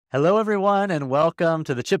Hello, everyone, and welcome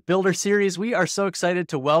to the Chipp Builder Series. We are so excited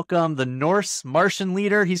to welcome the Norse Martian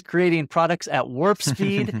Leader. He's creating products at warp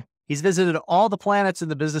speed. He's visited all the planets in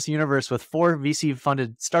the business universe with 4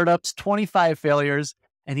 VC-funded startups, 25 failures,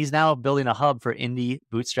 and he's now building a hub for indie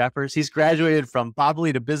bootstrappers. He's graduated from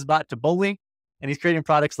Bobbly to BizBot to Bowling, and he's creating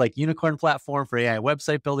products like Unicorn Platform for AI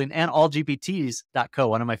website building and allgpts.co,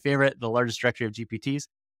 one of my favorite, the largest directory of GPTs.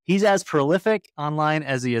 He's as prolific online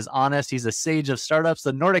as he is honest. He's a sage of startups,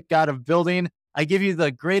 the Nordic god of building. I give you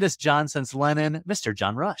the greatest John since Lennon, Mr.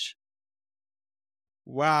 John Rush.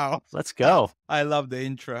 Wow. Let's go. I love the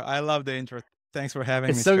intro. Thanks for having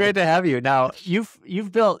me. It's so great to have you. Now, you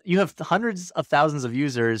have hundreds of thousands of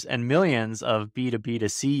users and millions of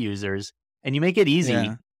B2B2C users, and you make it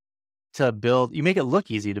easy to build. You make it look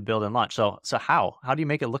easy to build and launch. So how do you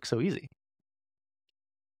make it look so easy?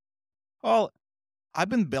 Well, I've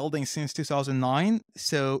been building since 2009,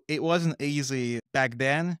 so it wasn't easy back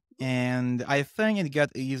then. And I think it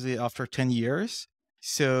got easy after 10 years.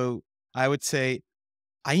 So I would say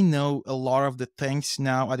I know a lot of the things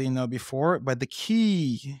now I didn't know before, but the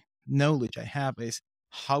key knowledge I have is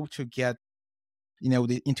how to get,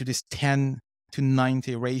 into this 10 to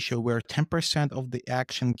 90 ratio where 10% of the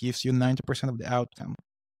action gives you 90% of the outcome.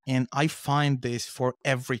 And I find this for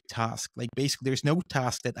every task. Like basically there's no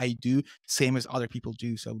task that I do same as other people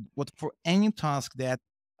do. So for any task that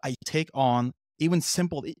I take on, even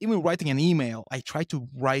writing an email, I try to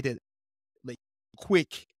write it like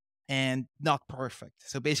quick and not perfect.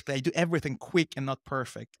 So basically I do everything quick and not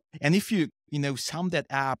perfect. And if you sum that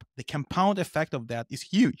up, the compound effect of that is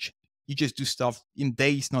huge. You just do stuff in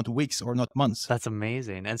days, not weeks or not months. That's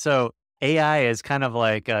amazing. And so AI is kind of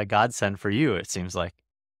like a godsend for you, it seems like.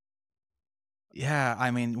 Yeah,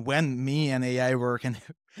 I mean, when me and AI were kind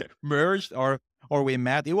of merged or we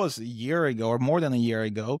met, it was a year ago or more than a year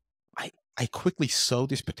ago. I quickly saw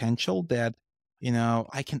this potential that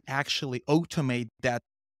I can actually automate that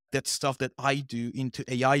stuff that I do into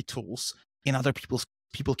AI tools, and other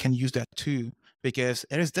people can use that too, because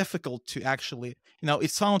it is difficult to actually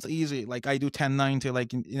it sounds easy, like I do 1090,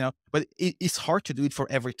 like but it's hard to do it for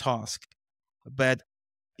every task. But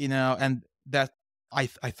and that I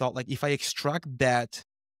thought, like, if I extract that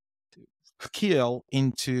skill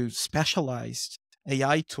into specialized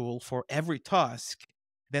AI tool for every task,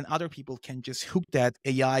 then other people can just hook that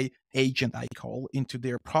AI agent, I call, into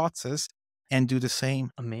their process and do the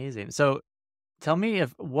same. Amazing. So tell me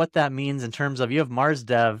what that means in terms of, you have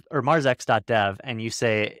marsdev or marsx.dev and you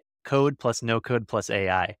say code plus no code plus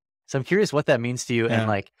AI. So I'm curious what that means to you. And Yeah.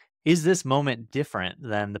 like, is this moment different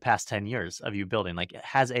than the past 10 years of you building? Like,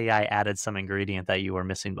 has AI added some ingredient that you were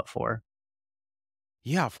missing before?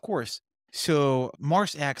 Yeah, of course. So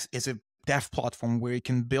marsx is a dev platform where you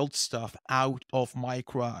can build stuff out of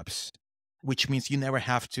micro apps, which means you never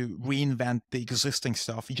have to reinvent the existing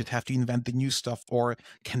stuff. You just have to invent the new stuff or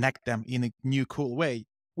connect them in a new cool way,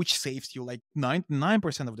 which saves you like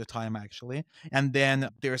 99% of the time, actually. And then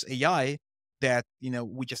there's AI that,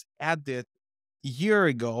 we just added a year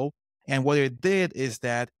ago. And what it did is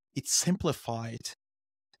that it simplified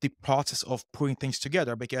the process of putting things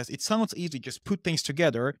together, because it sounds easy, just put things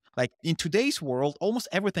together. Like in today's world, almost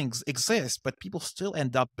everything exists, but people still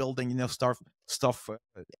end up building, stuff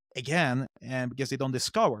again, and because they don't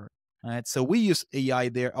discover. Right? So we use AI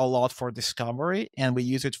there a lot for discovery, and we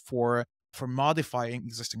use it for modifying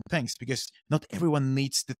existing things, because not everyone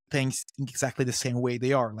needs the things in exactly the same way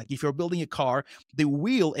they are. Like if you're building a car, the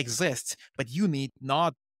wheel exists, but you need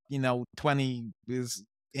not 20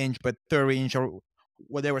 inch, but 30 inch or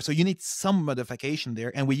whatever. So you need some modification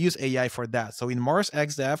there, and we use AI for that. So in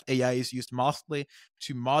marsx.dev, AI is used mostly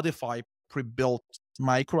to modify pre-built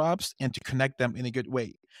micro apps and to connect them in a good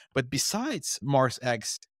way. But besides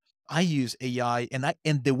marsx, I use AI,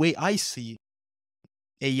 and the way I see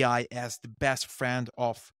AI as the best friend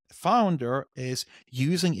of the founder is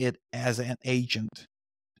using it as an agent.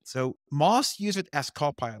 So Moss use it as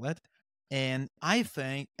Copilot, and I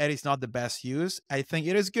think it is not the best use. I think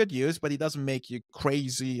it is good use, but it doesn't make you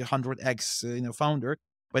crazy 100x founder.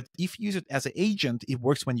 But if you use it as an agent, it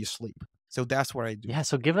works when you sleep. So that's what I do. Yeah.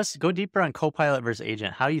 So go deeper on Copilot versus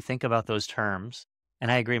agent. How do you think about those terms?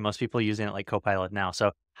 And I agree, most people are using it like Copilot now.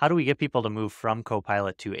 So how do we get people to move from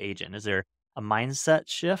Copilot to agent? Is there a mindset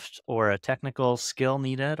shift or a technical skill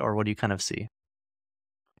needed, or what do you kind of see?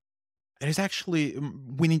 It is actually,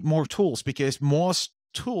 we need more tools, because most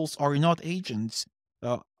tools are not agents.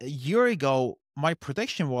 A year ago, my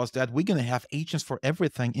prediction was that we're going to have agents for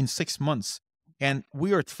everything in 6 months. And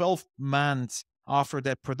we are 12 months offer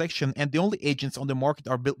that protection. And the only agents on the market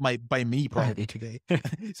are built by me probably today.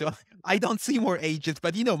 So I don't see more agents,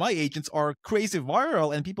 but my agents are crazy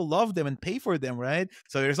viral and people love them and pay for them, right?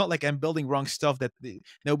 So it's not like I'm building wrong stuff that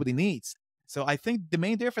nobody needs. So I think the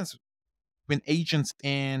main difference between agents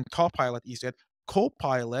and Copilot is that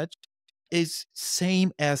Copilot is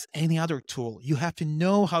same as any other tool. You have to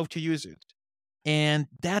know how to use it. And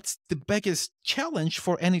that's the biggest challenge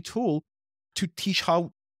for any tool, to teach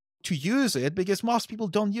how to use it, because most people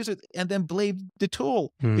don't use it and then blame the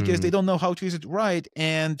tool because they don't know how to use it right.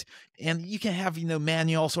 And you can have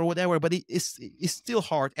manuals or whatever, but it's still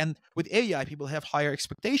hard. And with AI, people have higher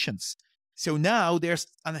expectations. So now they're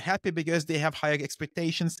unhappy because they have higher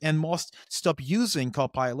expectations, and most stop using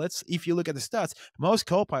copilots. If you look at the stats, most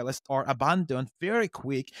copilots are abandoned very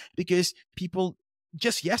quick because people,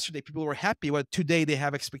 just yesterday people were happy, but today they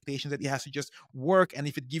have expectations that it has to just work. And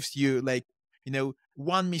if it gives you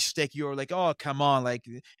one mistake, you're like, oh, come on, I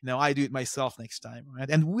do it myself next time, right?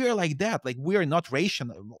 And we're like that. Like, we're not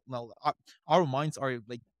rational. Well, our minds are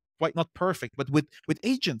quite not perfect, but with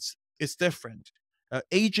agents, it's different.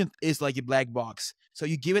 Agent is like a black box. So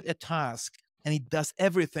you give it a task and it does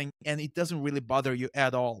everything, and it doesn't really bother you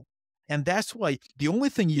at all. And that's why the only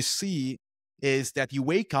thing you see is that you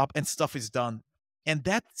wake up and stuff is done. And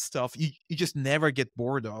that stuff you just never get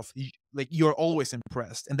bored of. You're always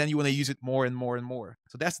impressed, and then you want to use it more and more and more.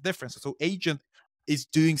 So that's the difference. So agent is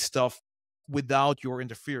doing stuff without your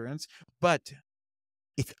interference, but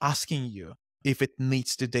it's asking you if it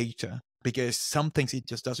needs the data, because some things it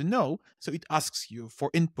just doesn't know. So it asks you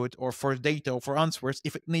for input or for data or for answers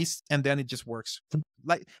if it needs, and then it just works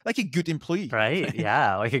like a good employee. Right.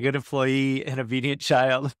 Yeah. Like a good employee, an obedient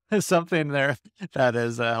child, something there that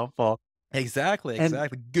is helpful. Exactly. And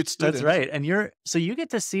good student. that's right. And so you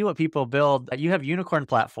get to see what people build. You have Unicorn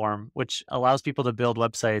Platform, which allows people to build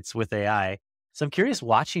websites with AI. So I'm curious,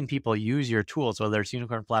 watching people use your tools, whether it's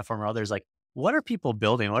Unicorn Platform or others, what are people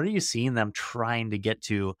building? What are you seeing them trying to get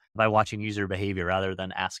to by watching user behavior rather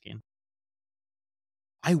than asking?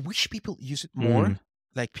 I wish people use it more.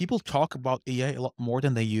 Like, people talk about AI a lot more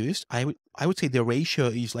than they used. I would say the ratio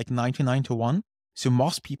is like 99-1. So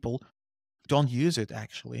most people don't use it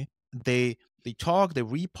actually. They talk, they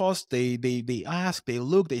repost, they ask, they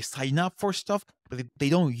look, they sign up for stuff, but they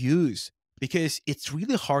don't use, because it's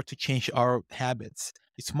really hard to change our habits.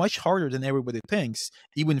 It's much harder than everybody thinks,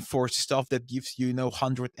 even for stuff that gives you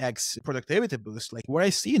 100x productivity boost. Like what I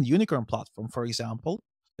see in Unicorn Platform, for example,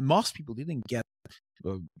 most people didn't get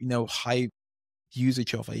high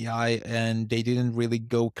usage of AI, and they didn't really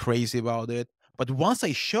go crazy about it. But once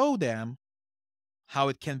I show them how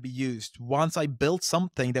it can be used, once I built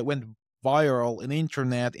something that went viral in the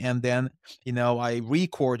internet, and then I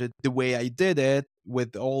recorded the way I did it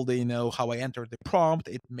with all the how I entered the prompt,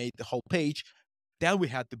 it made the whole page. Then we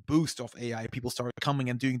had the boost of AI. People started coming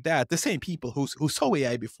and doing that. The same people who saw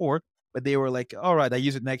AI before, but they were like, all right, I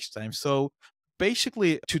use it next time. So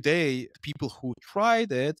basically today, people who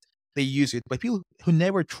tried it, they use it. But people who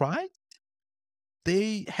never tried,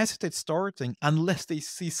 they hesitate starting unless they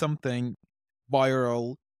see something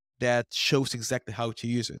viral that shows exactly how to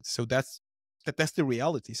use it. So that's the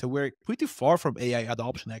reality. So we're pretty far from AI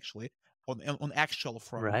adoption, actually, on actual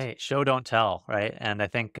front. Right. Show, don't tell. Right. And I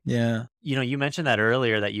think, Yeah. you mentioned that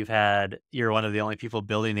earlier, that you're one of the only people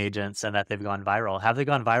building agents and that they've gone viral. Have they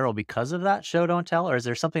gone viral because of that show, don't tell? Or is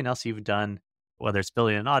there something else you've done, whether it's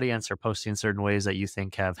building an audience or posting certain ways that you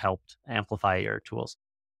think have helped amplify your tools?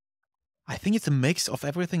 I think it's a mix of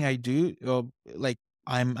everything I do. Like,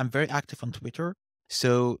 I'm very active on Twitter,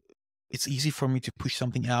 so it's easy for me to push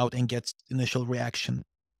something out and get initial reaction.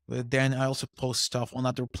 But then I also post stuff on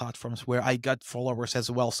other platforms where I got followers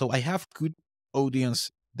as well. So I have good audience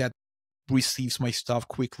that receives my stuff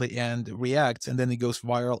quickly and reacts, and then it goes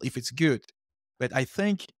viral if it's good. But I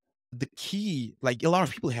think the key, like, a lot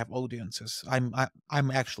of people have audiences.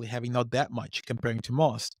 I'm actually having not that much comparing to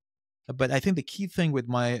most. But I think the key thing with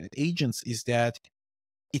my agents is that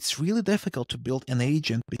it's really difficult to build an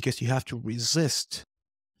agent because you have to resist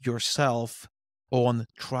yourself on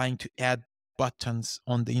trying to add buttons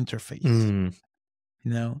on the interface.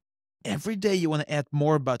 Every day you want to add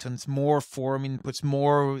more buttons, more form inputs,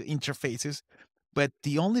 more interfaces. But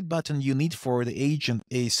the only button you need for the agent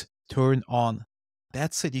is turn on.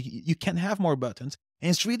 That's it. You can have more buttons. And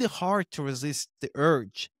it's really hard to resist the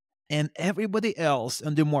urge. And everybody else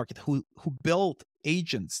on the market who built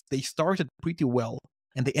agents, they started pretty well,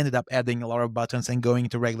 and they ended up adding a lot of buttons and going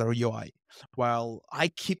to regular UI. While I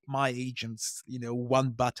keep my agents,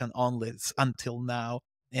 one button only until now.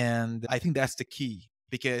 And I think that's the key,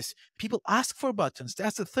 because people ask for buttons.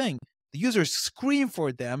 That's the thing. The users scream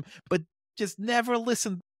for them, but just never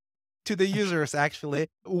listen to the users actually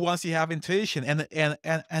once you have intuition and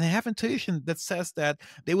have intuition that says that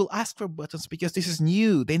they will ask for buttons because this is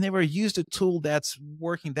new. They never used a tool that's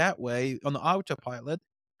working that way on autopilot,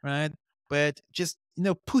 right? But just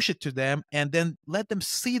push it to them and then let them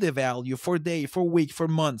see the value for a day, for a week, for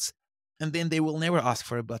months, and then they will never ask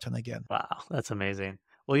for a button again. Wow, that's amazing.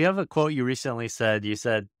 Well, you have a quote you recently said. You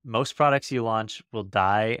said, most products you launch will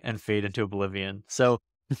die and fade into oblivion. So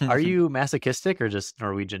are you masochistic or just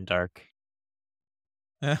Norwegian dark?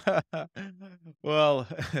 Well,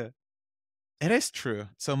 it is true.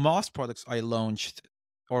 So most products I launched,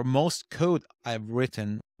 or most code I've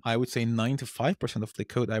written, I would say 95% of the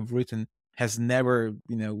code I've written has never,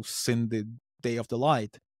 seen the day of the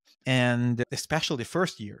light. And especially the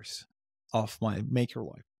first years of my maker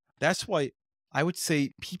life. That's why I would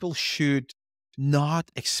say people should not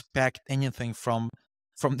expect anything from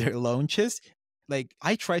their launches. Like,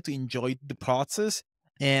 I try to enjoy the process,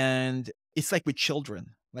 and it's like with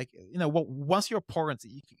children. Like, once you're parents,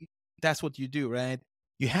 that's what you do, right?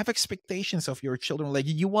 You have expectations of your children. Like,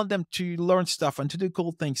 you want them to learn stuff and to do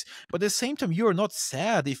cool things. But at the same time, you're not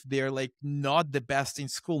sad if they're like not the best in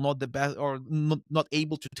school, not the best, or not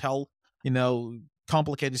able to tell,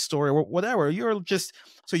 complicated story or whatever. You're just,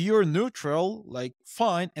 so you're neutral, like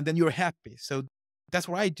fine, and then you're happy. So that's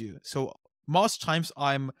what I do. So most times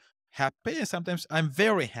I'm happy, and sometimes I'm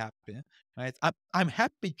very happy, right? I'm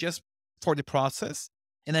happy just for the process,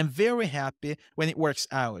 and I'm very happy when it works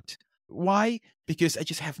out. Why? Because I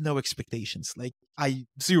just have no expectations. Like, I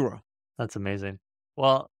zero. That's amazing.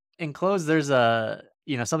 Well, in close, there's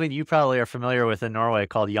something you probably are familiar with in Norway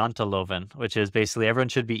called janteloven, which is basically everyone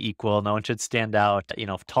should be equal. No one should stand out.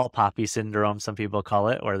 Tall poppy syndrome, some people call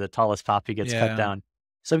it, where the tallest poppy gets cut Yeah. down.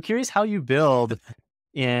 So I'm curious how you build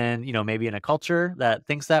in, maybe in a culture that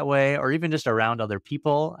thinks that way, or even just around other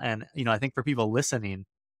people. And, I think for people listening,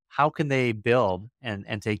 how can they build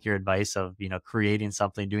and take your advice of, creating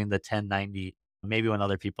something, doing the 1090, maybe when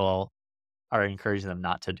other people are encouraging them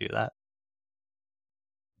not to do that?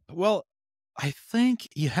 Well, I think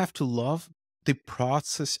you have to love the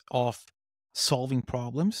process of solving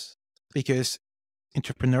problems, because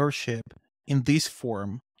entrepreneurship in this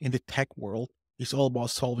form, in the tech world, is all about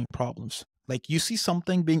solving problems. Like, you see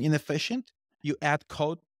something being inefficient, you add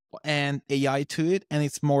code and AI to it, and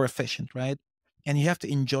it's more efficient, right? And you have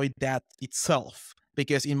to enjoy that itself.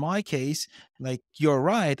 Because in my case, like, you're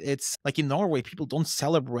right, it's like in Norway, people don't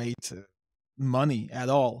celebrate money at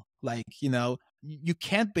all. Like, you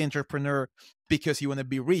can't be entrepreneur because you want to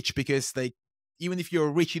be rich, because like, even if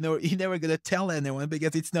you're rich, you're never gonna tell anyone,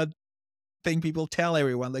 because it's not thing people tell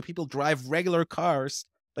everyone. Like, people drive regular cars,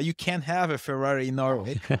 but you can't have a Ferrari in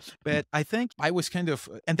Norway. But I think I was kind of,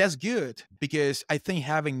 and that's good, because I think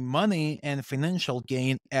having money and financial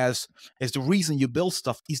gain as the reason you build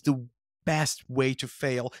stuff is the best way to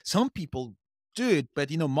fail. Some people do it, but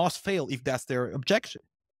must fail if that's their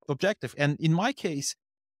objective. And in my case,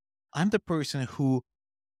 I'm the person who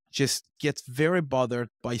just gets very bothered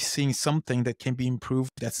by seeing something that can be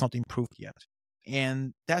improved that's not improved yet.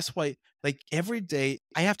 And that's why, like, every day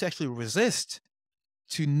I have to actually resist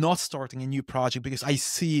to not starting a new project, because I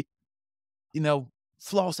see,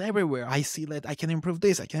 flaws everywhere. I see that I can improve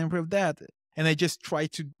this, I can improve that. And I just try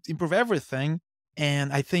to improve everything.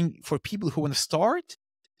 And I think for people who want to start,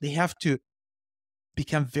 they have to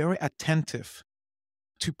become very attentive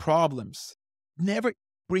to problems. Never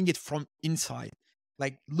bring it from inside.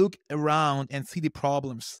 Like, look around and see the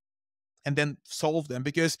problems and then solve them.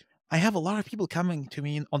 Because I have a lot of people coming to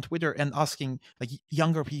me on Twitter and asking, like,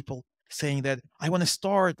 younger people, saying that I want to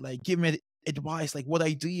start, like, give me advice, like what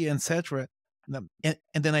idea, etc. And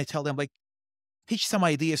then I tell them, like, pitch some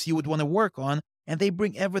ideas you would want to work on, and they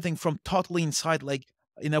bring everything from totally inside, like,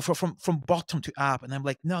 from bottom to up. And I'm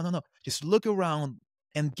like, no, no, no, just look around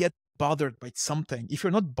and get bothered by something. If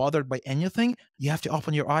you're not bothered by anything, you have to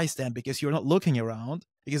open your eyes then, because you're not looking around,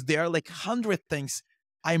 because there are like 100 things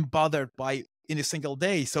I'm bothered by in a single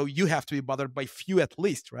day. So you have to be bothered by few at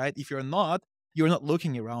least, right? If you're not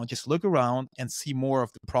looking around. Just look around and see more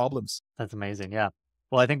of the problems. That's amazing. Yeah.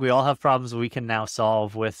 Well, I think we all have problems we can now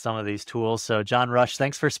solve with some of these tools. So, John Rush,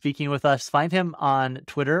 thanks for speaking with us. Find him on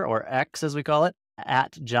Twitter, or X as we call it,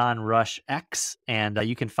 at John Rush X. And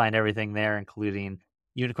you can find everything there, including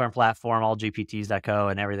Unicorn Platform, allgpts.co,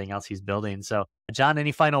 and everything else he's building. So, John,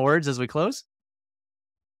 any final words as we close?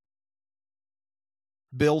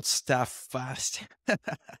 Build stuff fast.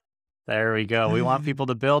 There we go. We want people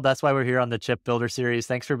to build. That's why we're here on the Chipp Builder Series.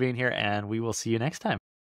 Thanks for being here, and we will see you next time.